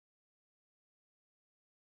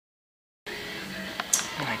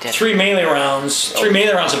did. 3 melee rounds. 3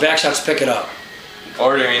 melee rounds of back shots to pick it up.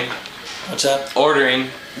 Ordering. What's that? Ordering.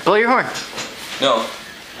 Blow your horn. No.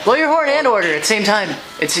 Blow your horn and order at the same time.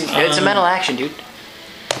 It's a mental action, dude.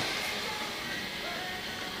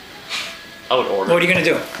 I would order. What are you gonna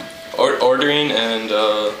do? Ordering and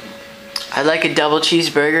I'd like a double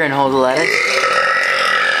cheeseburger and hold the lettuce.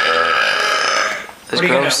 That's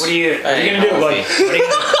gross. What are you gonna do, buddy? What are you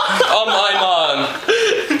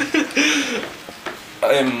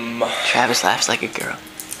gonna do? Travis laughs like a girl.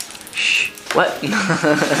 Shh. What?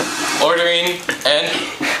 Ordering and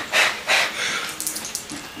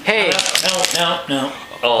Hey. No.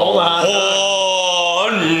 Oh.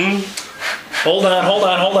 Hold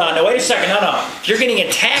on. Now, wait a second. No. You're getting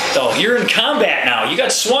attacked, though. You're in combat now. You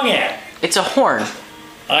got swung at. It's a horn.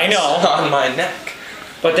 I know. on my neck.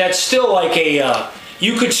 But that's still like a,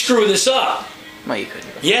 you could screw this up. No, you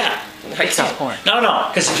couldn't. Yeah. It's a horn. No,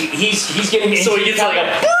 because he's getting... So he gets like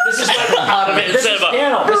a... This is like out of it instead of a...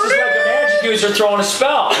 This is like a magic user throwing a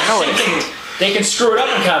spell. No, They can screw it up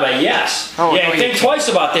in combat, yes. Oh, yeah, no, think twice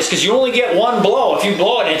about this, because you only get one blow. If you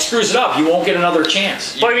blow it and it screws it up, you won't get another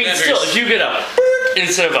chance. But I mean, still, if you get a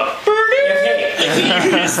instead of a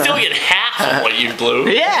you still get half of what you blew.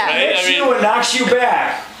 Yeah. Right? Hits you and knocks you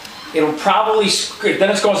back. It'll probably... Then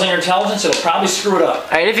it goes on your intelligence, it'll probably screw it up.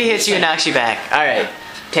 Alright, if he hits you and knocks you back. Alright,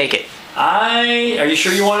 take it. Are you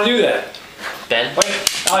sure you want to do that? Ben? Wait.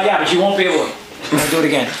 Oh, yeah, but you won't be able to... I'll do it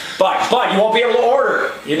again. But you won't be able to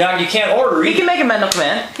order. You can't order. He can make a mental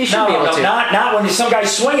command. He should be able to. Not when some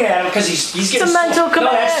guy's swinging at him because he's getting... It's a mental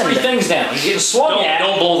command. No, that's 3 things now. He's getting swung at.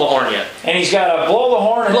 Don't blow the horn yet. And he's got to blow the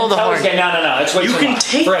horn and Blow the tell horn. his guy, no. That's way You too can much.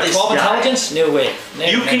 take For a this 12 guy. intelligence? No way.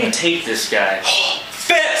 You can take this guy.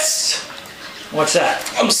 Fist! What's that?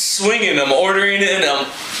 I'm swinging him, ordering it, and I'm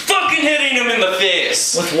fucking hitting him in the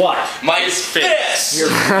face. With what? My fist! Your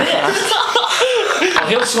fist. Well,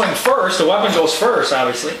 he'll swing first. The weapon goes first,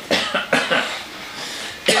 obviously.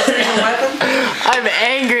 I'm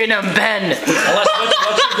angry and I'm Ben. Unless,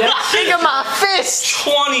 what's your dex? Think of my fist.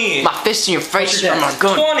 20! My fist in your face your from my dex?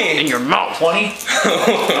 gun. 20! In your mouth. 20?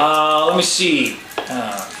 Let me see.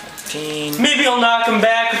 15, Maybe I'll knock him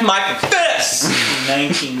back with my fist!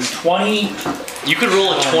 19, 20. You could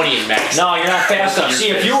roll a 20 in max. No, you're not fast enough. See,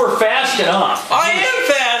 if you were fast enough... I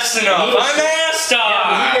am fast enough! I'm assed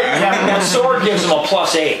up! Yeah, that sword gives him a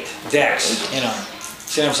 +8 dex, you know.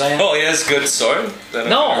 See what I'm saying? Oh, he has a good sword? Then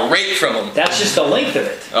No. I'm gonna rape from him. That's just the length of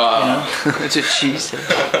it. That's what she said.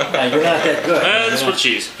 Yeah, you're not that good. That's what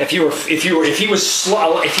she's. If he was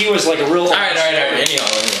like a real... Alright.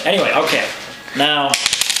 Anyway, okay. Now,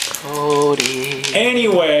 Cody.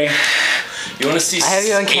 anyway, You wanna see I have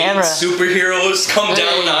you on 8 camera. superheroes come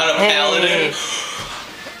down on a paladin?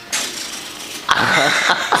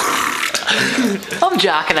 I'm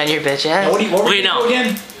jocking on your bitch ass. what were Wait, you no. doing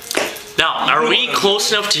again? Now, are we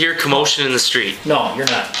close enough to hear commotion in the street? No, you're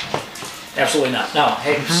not. Absolutely not. No,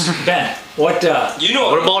 hey, Ben, what, You know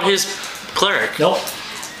What about his cleric? nope.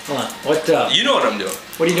 Hold on. What, You know what I'm doing.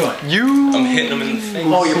 what are you doing? I'm hitting him in the face.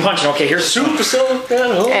 Oh, you're punching. Okay, here's super silver.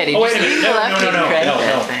 Eddie, Oh, wait a just minute. leave No, the left no, no, credit no,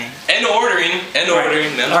 that no. thing. And ordering.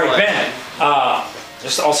 That's All right, why. Ben.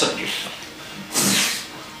 Just also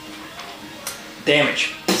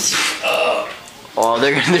damage. Oh,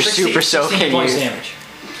 they're 16 super soaking points you. damage.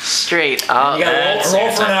 Straight up. You gotta that's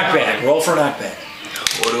roll for a knockback. Roll for a knockback.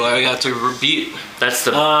 What do I got to repeat? That's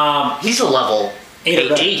the. He's a level 8 or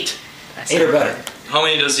better. 8. 8 or better. How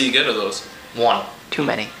many does he get of those? 1. Too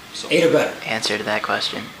many. 8 or better. Answer to that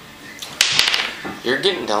question. You're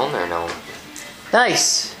getting down there now.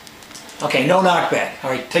 Nice. Okay, no knockback. All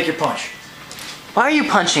right, take your punch. Why are you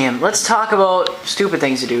punching him? Let's talk about stupid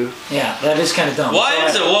things to do. Yeah, that is kind of dumb. Why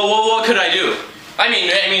is it? What could I do? I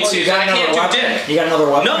mean, Oh, see, you got I another can't weapon? do dick. You got another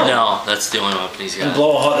weapon? No. No, that's the only weapon he's And got.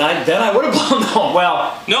 blow a hole. Then I would have blown the hole.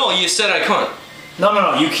 Well, No, you said I couldn't.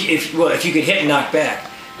 no. If you could hit and knock back,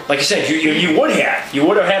 like I said, you would have. You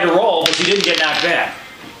would have had to roll, but you didn't get knocked back.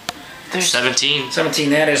 There's 17. 17.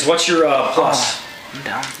 That is. What's your plus? I'm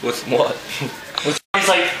down. With what? He's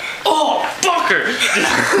like, oh, fucker!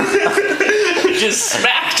 Just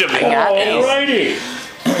smacked him. I got Alrighty.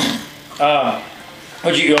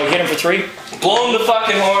 Would you hit him for 3? Blow him the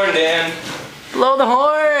fucking horn, Dan. Blow the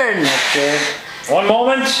horn. Okay. One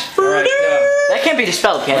moment. All right. That can't be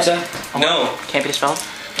dispelled, can What's it? that? No. Can't be dispelled.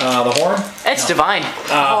 The horn. It's divine.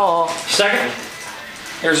 Oh. Second.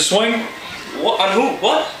 Here's a swing. What? On who?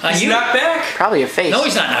 What? On He's you. knocked back? Probably your face. No,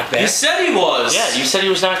 he's not knocked back. You said he was. Yeah, you said he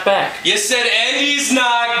was knocked back. You said Andy's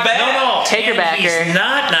knocked back. No. Taker And backer. He's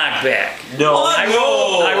not knocked back. No. What?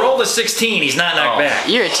 I rolled a 16. He's not knocked back.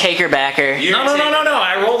 You're a taker backer. You're No. taking-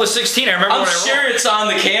 I rolled a 16. I remember I'm when I rolled. sure it's on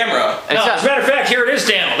the camera. No, as a matter of fact, here it is,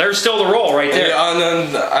 Daniel. There's still the roll right there.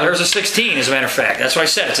 There's a 16, as a matter of fact. That's what I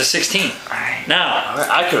said. It's a 16. Now,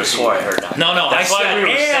 I could have swore I heard that. no. That's I why said we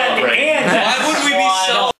were celebrating. Why would we be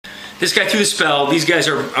so? This guy threw the spell. These guys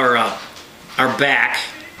are back.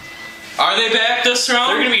 Are they back this They're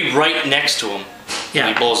round? gonna be right next to him. Yeah.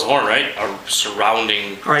 When he blows the horn, right? Or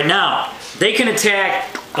surrounding. All right, now they can attack.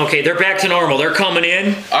 Okay, they're back to normal. They're coming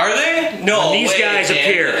in. Are they? No. When these guys man.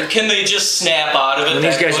 appear. Can they just snap out of it? When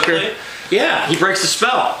these that guys quickly? appear. Yeah, he breaks the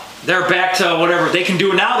spell. They're back to whatever they can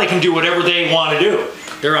do now. They can do whatever they want to do.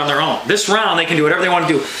 They're on their own. This round, they can do whatever they want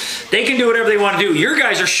to do. They can do whatever they want to do. Your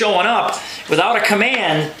guys are showing up without a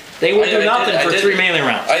command. They will do nothing for 3 melee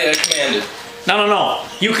rounds. I commanded. No.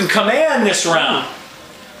 You can command this round.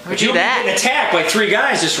 Who'd You do can that? attack by 3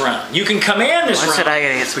 guys this round. You can command this Why round. said I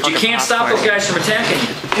gotta get But you fucking can't stop popcorn? those guys from attacking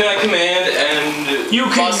you. Can I command and You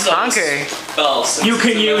can bust up conquer. spells? You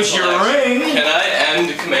can use your ring. Can I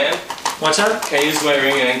end command? What's that? Can I use my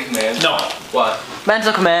ring and end command? No. What?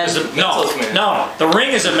 Mental command. Mental command. No. The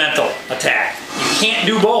ring is a mental attack. You can't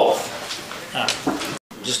do both.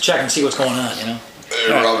 Just check and see what's going on, you know?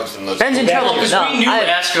 Ben's in trouble. Because No, we knew I-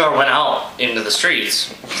 Ascar went out into the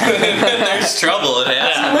streets. There's trouble. It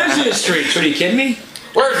has. He lives in the streets. What, are you kidding me?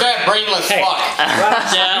 Where's that brainless Hey. fuck?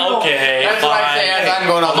 Yeah, okay. That's what I say as I'm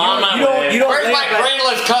going up. I'm on my You don't. way. You don't Where's lay my up at,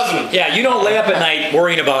 brainless cousin? yeah, you don't lay up at night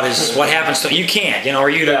worrying about what happens to you. Can't, you know, or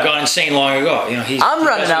you'd have gone insane long ago. You know, he's. I'm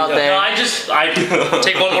running that's what out he there. does. I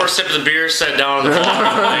take one more sip of the beer, sit down on the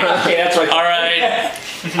floor. Okay, that's right. All right,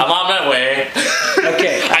 I'm on my way.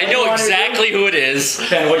 Okay. I know exactly who it is.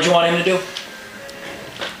 Ben, what did you want him to do?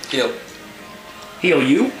 Heal. Heal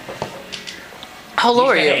you? How low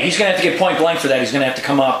are Hey, you? he's gonna have to get point blank for that. He's gonna have to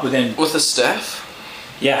come up within. With a staff?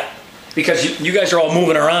 Yeah. Because you guys are all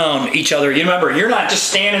moving around each other. You remember, you're not just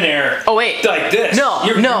standing there. Oh, wait. Like this. No,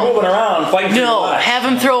 You're no. moving around, fighting for your No, life. have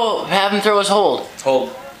him throw his hold.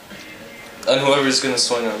 Hold. And whoever's gonna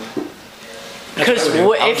swing on me. Because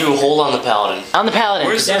I'll if do hold on the paladin. on the paladin.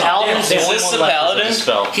 Where's the Paladin's Is the only this one the left with paladin?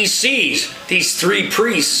 spell. He sees these 3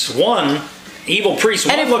 priests, one evil priest,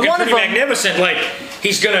 And one if looking one of pretty them- magnificent, like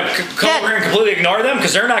he's gonna come Yeah. over here and completely ignore them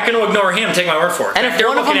because they're not gonna ignore him. Take my word for it. And In fact, if they're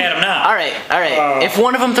one of looking them, at him now. all right. If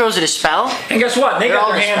one of them throws a dispel, And guess what? They They're got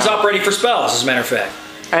all their hands dispelled. up ready for spells. As a matter of fact,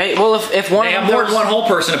 all right. Well, if one they of have them more throws, than one whole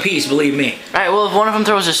person apiece. Believe me. all right. Well, if one of them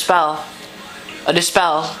throws a dispel,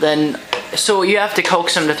 then so you have to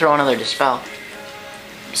coax him to throw another dispel.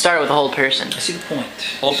 Start with a whole person. I see the point.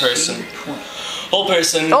 Whole I see person. the point. Whole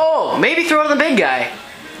person. Oh, maybe throw to the big guy.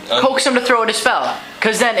 Coax him to throw a dispel.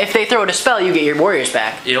 Because then if they throw a dispel, you get your warriors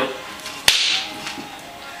back. Yep.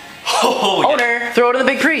 Oh, yeah. Owner, throw to the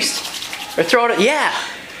big priest. Or throw to, yeah.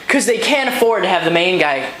 Because they can't afford to have the main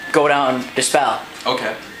guy go down dispel.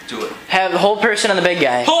 Okay, do it. Have the whole person on the big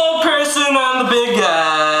guy. Whole person on the big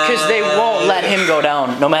guy. Because they won't let him go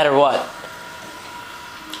down, no matter what.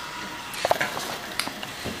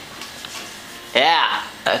 Yeah,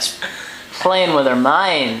 that's playing with their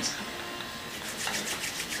minds.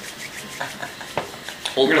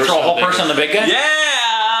 You're gonna throw a whole person on the big guy?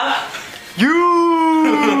 Yeah. You.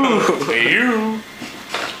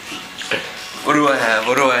 What do I have?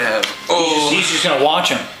 What do I have? Oh. He's just gonna watch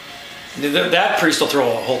him. That priest will throw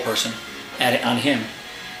a whole person on him.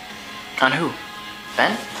 On who?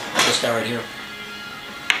 Ben? This guy right here.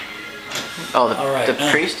 Oh, the, All right, the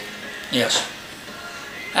now. priest? Yes.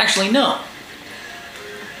 Actually, no.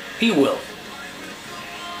 He will.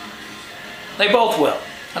 They both will.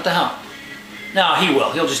 What the hell? No, he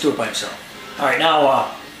will. He'll just do it by himself. All right,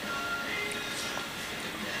 now,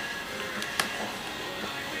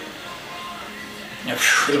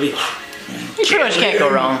 it'll be. You pretty much can't go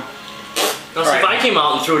wrong. No, so if I came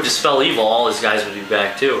out and threw a dispel evil, all his guys would be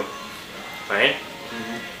back too, right?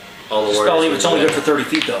 All the Spell warriors leave. would It's be only good back. for 30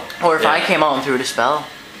 feet, though. Or if Yeah. I came out and threw a dispel.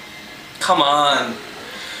 Come on.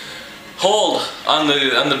 Hold on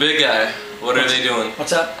the big guy. What are they doing?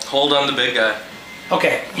 What's that? Hold on the big guy.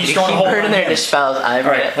 Okay, he's You throwing a keep hole burning on their him. dispels. All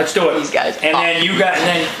right, let's do it. These guys. And then you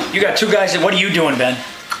got 2 guys. What are you doing, Ben?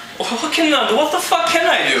 What the fuck can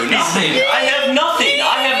I do? Nothing. I have nothing.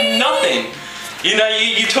 I have nothing. You know,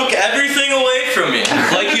 you took everything away from me,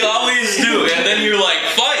 like you always do, and then you're like,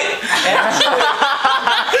 fight.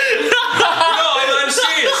 No, I'm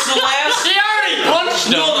serious. The last, Punched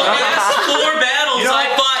him. no, the last 4 battles You know- I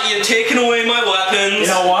fought, you've taken away my weapons. You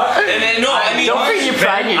know what? And then, no, I mean, Don't bring your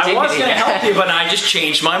pride and your I was dignity. going to help you, but I just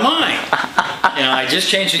changed my mind. I just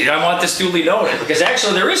changed it. I want this duly noted because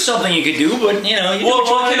actually there is something you could do, but you know.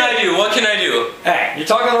 What can I do? What can I do? Hey, you're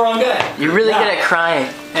talking to the wrong guy. You're really good at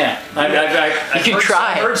crying. Yeah, You can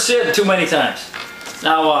cry. I've heard Sid too many times.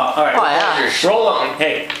 Now, all right. Oh, yeah. Roll up.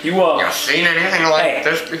 Hey, you You seen anything like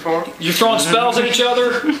this before? You're throwing spells at each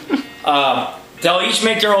other. They'll each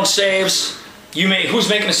make their own saves. Who's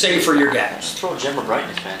making a save for your guy? Just throw a gem of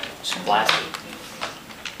brightness, man. Just blast it.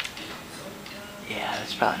 Yeah,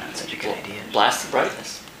 that's probably not such a good idea. Blast the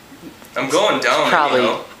brightness. I'm going down. Probably You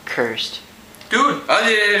know. cursed. Dude, I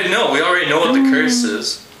didn't know. We already know what the curse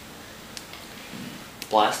is.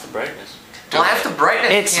 Blast the brightness. Blast the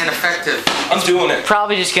brightness It's- can't affect the I'm doing it.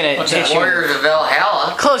 Probably just gonna What's hit that? you. Warriors of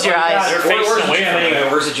Valhalla. Close your eyes. They're facing Where's the away gem from it.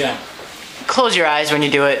 anyway? Where's the gem? Close your eyes when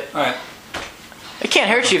you do it. All right. It can't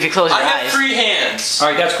hurt you if you close your I have eyes. 3 hands. All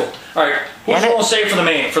right, that's cool. All right, who's Get it? rolling save for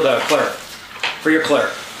the cleric? For your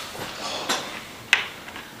cleric.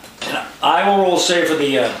 And I will roll save for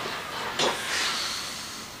Leviathan.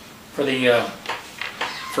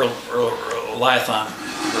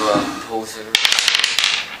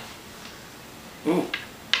 Ooh,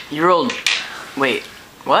 You rolled. Wait.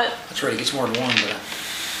 What? that's right. He gets more than one, but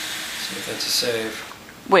see if that's a save.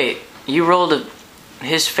 Wait. You rolled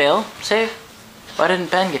his fail save? Why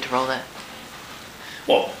didn't Ben get to roll that?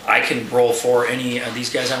 Well, I can roll for any of these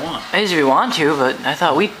guys I want. Maybe if you want to, but I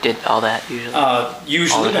thought we did all that usually.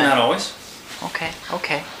 Usually, All the but time. not always.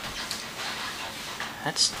 Okay.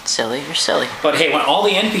 That's silly. You're silly. But hey, when all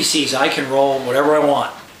the NPCs, I can roll whatever I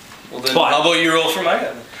want. Well then, But- how about you roll for my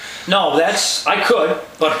guy? No, I could,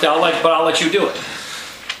 but I'll let you do it.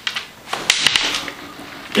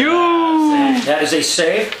 That is a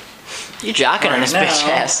save. You jocking on this Right bitch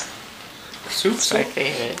now. ass. That's my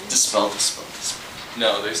favorite. Dispel.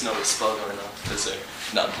 No, there's no dispel going on. Is there?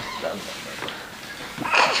 None.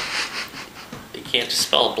 You can't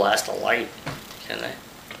dispel blast a light, can they?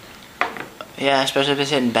 Yeah, especially if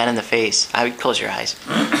it's hitting Ben in the face. I would close your eyes.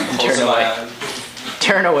 Closing my eyes.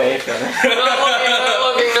 Turn away from it.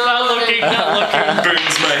 Not looking.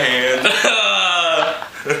 Burns my hand.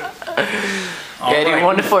 Yeah, dude, Alright.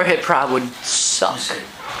 1 to 4 hit prob would suck. Let's see.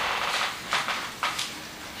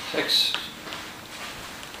 6.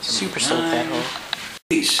 Super soak that hole.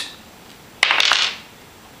 Please.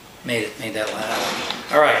 Made that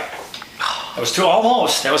loud. All right. That was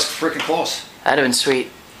almost. That was freaking close. That'd have been sweet.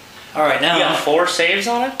 All right, You got now 4 saves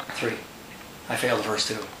on it? 3. I failed the first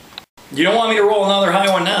 2. You don't want me to roll another high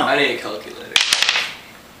one now? I need a calculator.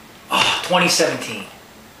 2017.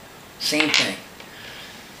 Same thing.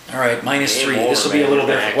 All right, minus Game 3. over, This will be a man. little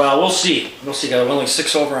different. Well, we'll see. Got only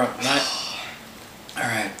 6 over on 9. All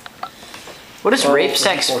right. What does 12, rape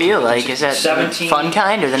sex 14, feel like? Is that 17. the fun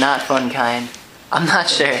kind or the not fun kind? I'm not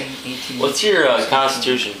sure. 17, 18, What's your 17,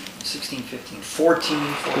 constitution? 16, 15, 14,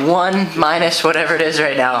 14. 1 minus whatever it is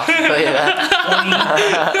right now. I'll tell you that.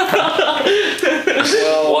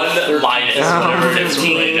 12, 1 13, minus whatever it is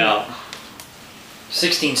 15, right now.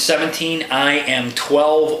 16, 17, I am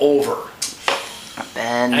 12 over. I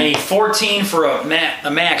Ben. need 14 for a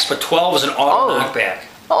max, but 12 is an auto Oh. knockback.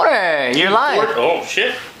 Owner, you're lying. Oh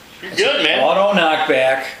shit. You're good, man. Auto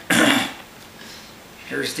knockback.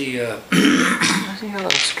 Here's the. You got little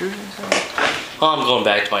screws inside. Oh, I'm going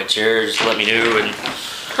back to my chair. Just let me do and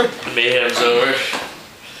mayhem's over.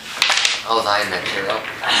 I was eyeing that chair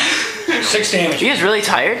up. 6 damage. You guys really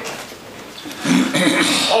tired?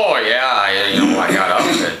 Oh yeah, I got up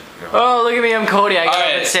at Oh, look at me. I'm Cody. I got up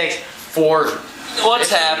Alright. at 6. 4.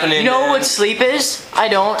 What's happening? You know man? what sleep is? I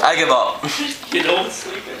don't. I give up. You know what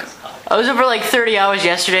sleep is? I was up for like 30 hours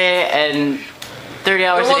yesterday and 30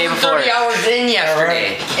 hours the day It wasn't before. 30 hours in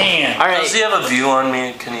yesterday. And All Does right. he have a view on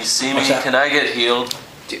me? Can he see me? What's that? Can I get healed?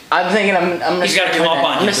 I'm thinking I'm gonna He's gotta start come doing up that. on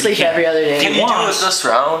I'm you, gonna but sleep he can't. every other day. Can you do wants. it this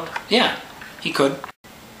round? yeah, he could.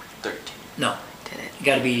 13. No, Did it. you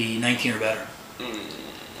got to be 19 or better.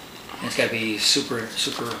 It's got to be super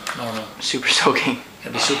normal. Super soaking. Got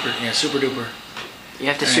to be super duper. You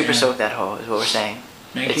have to Right, super yeah. soak that hole, is what we're saying.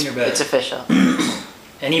 19 or better. It's official.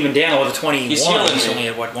 And even Dan with a 21, He's healing he's me. only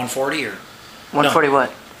at what, 140 or? 140 what?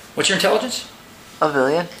 What's your intelligence? A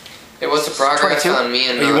billion? Hey, what's the progress 22? on me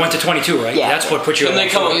and Oh, you went to 22, right? Yeah. That's what put you Can at they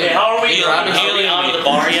come 140. up? Hey, how are we? Healing Are we me. out of the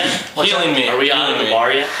bar yet? Healing me. Are we out of the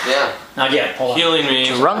bar yet? Yeah. Not yet, hold on. Healing me.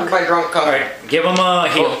 Drunk? My drunk All cousin. right, give him a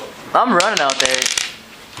heal. I'm running out there.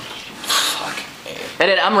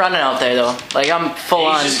 I'm running out there though. Like I'm full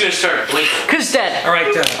on. He's just gonna start blinking. Cause dead. All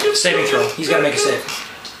right, saving throw. He's got to make a save.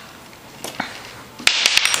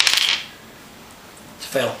 It's a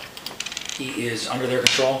fail. He is under their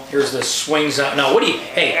control. Here's the swings out. Now, what do you?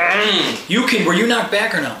 Hey, you can. Were you knocked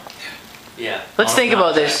back or no? Yeah. Let's think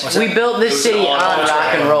about this. What's We that? built this Who's city on on all rock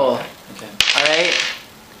right. and roll. Okay. Alright?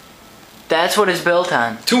 that's what it's built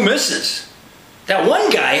on. 2 misses. That one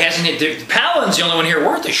guy hasn't hit. The Paladin's the only one here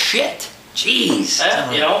worth a shit. Jeez.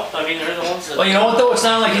 You know, I mean, they're the ones that. Well, you know what though? It's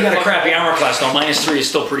not like you got a crappy armor class though. -3 is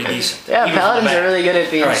still pretty decent. Yeah, Even from the paladins back. are really good at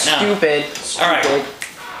being All right, now. stupid. All right.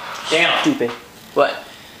 Damn. Stupid. What?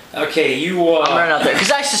 Okay, you. I'm running out there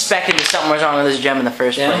because I suspected that something was wrong with this gem in the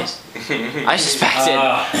first Yeah? place. I suspected.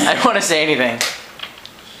 I don't want to say anything.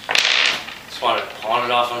 Just want to pawn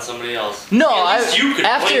it off on somebody else. No, At least you could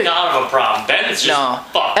blink out of a problem. Ben's just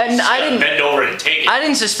fucked. And Just I gotta didn't bend over and take it. I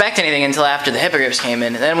didn't suspect anything until after the hippogriffs came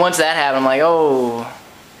in. And then once that happened, I'm like, oh,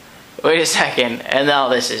 wait a second. And now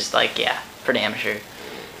this is like, yeah, for damn sure.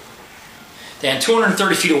 Dan,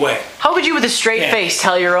 230 feet away. How could you, with a straight Yeah. face,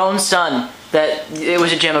 tell your own son that it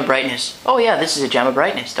was a gem of brightness? Oh yeah, this is a gem of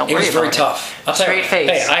brightness. Don't It worry was about very it. tough. I'll tell you. Straight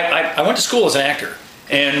face. Hey, I went to school as an actor,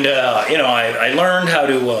 and you know, I learned how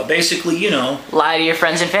to basically, you know. Lie to your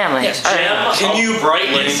friends and family. Yes. All right. Gem Can of you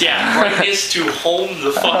brightness? Yeah, brightness to home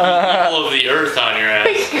the fucking evil of the earth on your ass.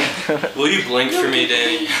 Will you blink for me,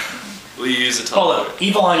 Danny? Will you use a Hold tall? up,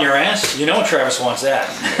 evil on your ass. You know Travis wants that.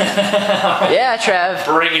 Yeah, Trav.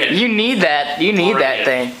 Bring it. You need that. You need Bring that it.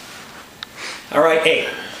 thing. All right, hey,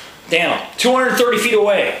 down 230 feet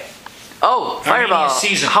away. Oh, fireball.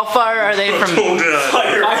 season. How far are they from?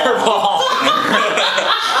 Fireball.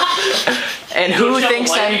 And You who don't have a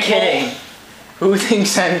thinks I'm lightning kidding? Who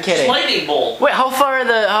thinks I'm kidding? Lightning bolt. Wait, how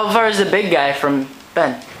far is the big guy from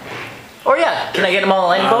Ben? Or yeah, can I get him on a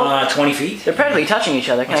lightning bolt? 20 feet. They're practically touching each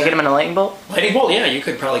other. Can I get him in a lightning bolt? Lightning bolt. Yeah, you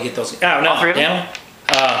could probably get those. Oh no, All three of them?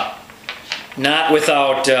 down. Not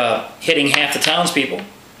without hitting half the townspeople.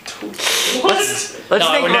 Let's No, think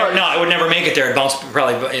I would never. about. No, I would never make it there. It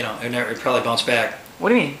probably, you know, it'd probably bounce back. What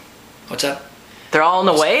do you mean? What's that? They're all in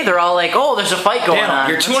the way. They're all like, oh, there's a fight going Down. on.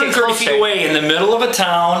 You're Let's get 230 feet closer. away in the middle of a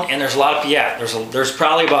town, and there's a lot of there's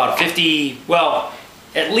probably about 50. Well,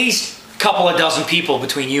 at least a couple of dozen people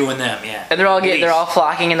between you and them. Yeah. And they're all At least.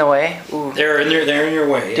 flocking in the way. Ooh. They're in your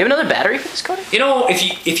way. Do you have another battery for this, Cody? You know,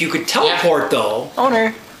 if you could teleport though.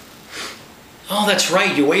 Owner. Oh, that's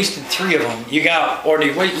right. You wasted 3 of them. You got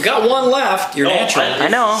you got 1 left. You're natural. I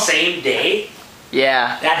know. Same day.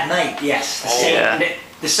 Yeah. That night, yes. Yeah.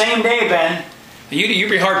 The same day, Ben. You'd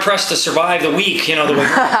be hard pressed to survive the week. You know the way.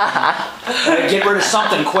 I'd get rid of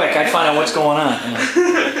something quick. I'd find out what's going on.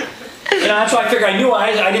 You know, that's why I figured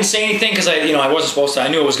I didn't say anything because I wasn't supposed to. I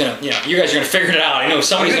knew it was gonna. You know, you guys are gonna figure it out. I knew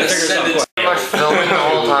somebody's gonna figure it out quick. Pretty much filming the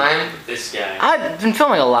whole time. This guy. I've been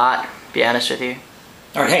filming a lot, to be honest with you.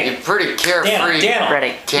 All right, hey, You're pretty carefree. Dan,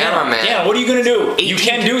 Ready. Cameraman. Dan, what are you gonna do? You 18.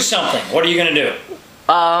 can do something. What are you gonna do?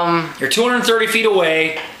 You're 230 feet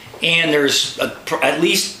away, and there's at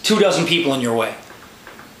least 24 people in your way.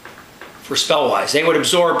 For spell-wise, they would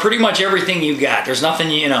absorb pretty much everything you got. There's nothing,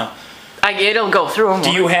 you know. It'll go through them.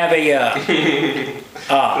 Do you have a?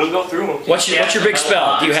 It'll go through him. What's your big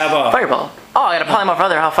spell? Do you have a? Fireball. Oh, I got a polymorph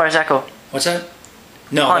other. How far does that go? What's that?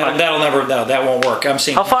 No, Polymorph. that won't work. I'm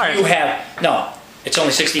saying. How far? Do you have no? It's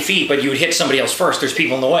only 60 feet, but you would hit somebody else first. There's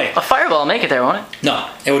people in the way. A fireball will make it there, won't it?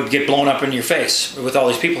 No, it would get blown up in your face with all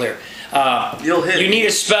these people here. You'll hit. You need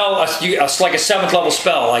a spell, like a 7th level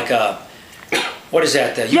spell, like what is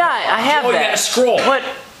that? Yeah, I have you that. got a scroll. What?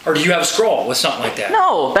 Or do you have a scroll with something like that?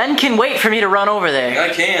 No, Ben can wait for me to run over there. I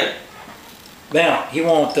can't. No, he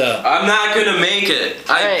won't. I'm not gonna make it.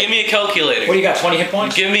 Right. Give me a calculator. What do you got? 20 hit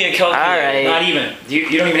points? Give me a calculator. Alright. Not even.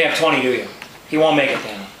 You don't even have 20, do you? He won't make it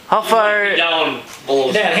then. How far? Down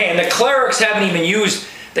below. Then, hey, and the clerics haven't even used.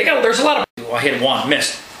 There's a lot of. Oh, I hit 1,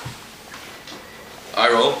 missed.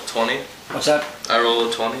 I roll 20. What's that? I roll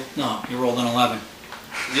a 20. No, you rolled an 11.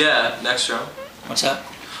 Yeah, next round. What's that?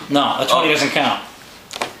 No, a 20 doesn't count.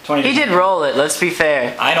 20. He did roll it. Let's be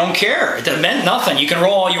fair. I don't care. It meant nothing. You can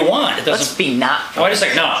roll all you want. It Let's doesn't. be not. Oh, wait a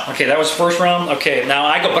second. No. Okay, that was first round. Okay, now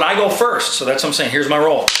I go first. So that's what I'm saying. Here's my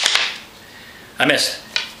roll. I missed.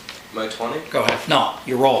 My 20? Go ahead. No,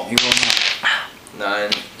 you roll. You roll now.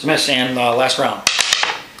 9. It's a miss. And last round.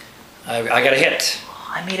 I got a hit.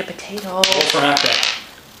 Oh, I made a potato. Roll for knockback.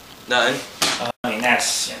 9. I mean,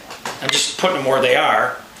 that's. I'm just putting them where they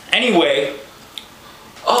are. Anyway,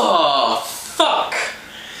 Oh, fuck.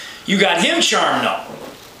 you got him charmed though.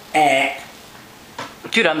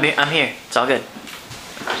 Dude, I'm here. It's all good.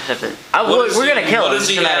 I just have to. We're gonna kill him. What does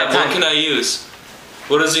he It's a matter have? of What time. can I use?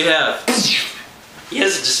 What does he have? He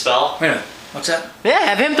has a dispel. Wait a minute. What's that? Yeah,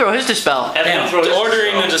 have him throw his dispel. Have him throw his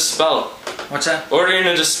Ordering a dispel. dispel. What's that? Ordering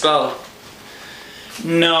a dispel.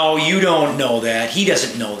 No, you don't know that. He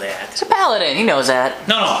doesn't know that. He's a paladin. He knows that.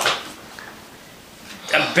 No.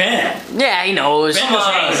 Ben. Yeah, he knows. Ben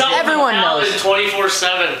doesn't know. He's out Everyone for knows.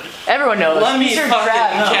 24/7. Everyone knows. Let me He's your fucking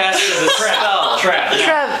Trav. cast the spell.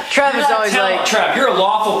 Trav is always like. Trav, you're a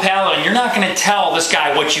lawful paladin. You're not going to tell this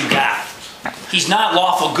guy what you got. He's not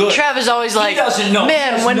lawful good. Trav is always like, doesn't know.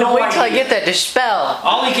 man, when to wait till I get that dispel.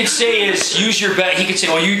 All he could say is use your best. He could say,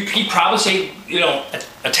 well, he'd probably say,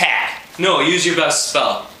 attack. No, use your best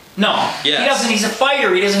spell. No, Yes. he doesn't. He's a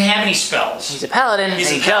fighter. He doesn't have any spells. He's a paladin.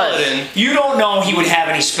 He's and a he does. paladin. You don't know he would have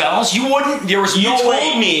any spells. You wouldn't. There was You no told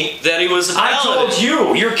way. me that he was a I paladin. told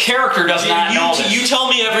you. Your character does not know this. You tell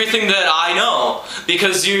me everything that I know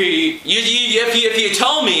because if you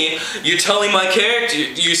tell me, you're telling my character.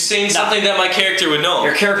 You're saying something that my character would know.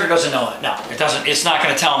 Your character doesn't know it. No, it doesn't. It's not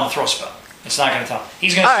going to tell him to throw a spell. It's not going to tell him.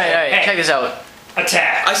 He's going to say, All right, hey, check this out.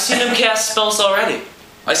 attack. I seen him cast spells already.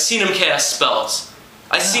 I seen him cast spells.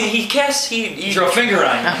 I seen he Throw a finger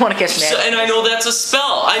on you. I want to catch So, and I know that's a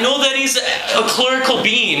spell. I know that he's a clerical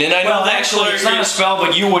being, and I know Well, that actually, it's not a spell,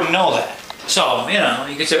 but you wouldn't know that. So,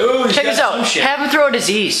 you could say, oh, he's Check got this out. some shit. Have him throw a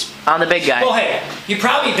disease on the big guy. Well, hey, you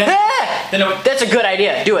probably then. That's a good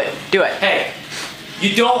idea. Do it. Do it. Hey,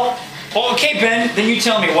 you don't. Oh, okay, Ben. Then you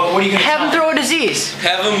tell me what are you gonna Have him tell throw a disease.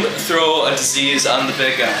 Have him throw a disease on the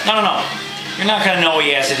big guy. No. You're not gonna know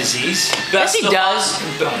he has a disease. Yes, he does.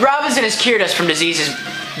 Robinson has cured us from diseases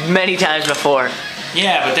many times before.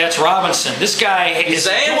 Yeah, but that's Robinson. This guy is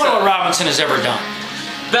doing what Robinson has ever done.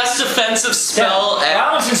 Best offensive spell ever.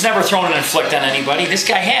 Robinson's never thrown an inflict on anybody. This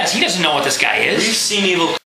guy has. He doesn't know what this guy is. We've seen evil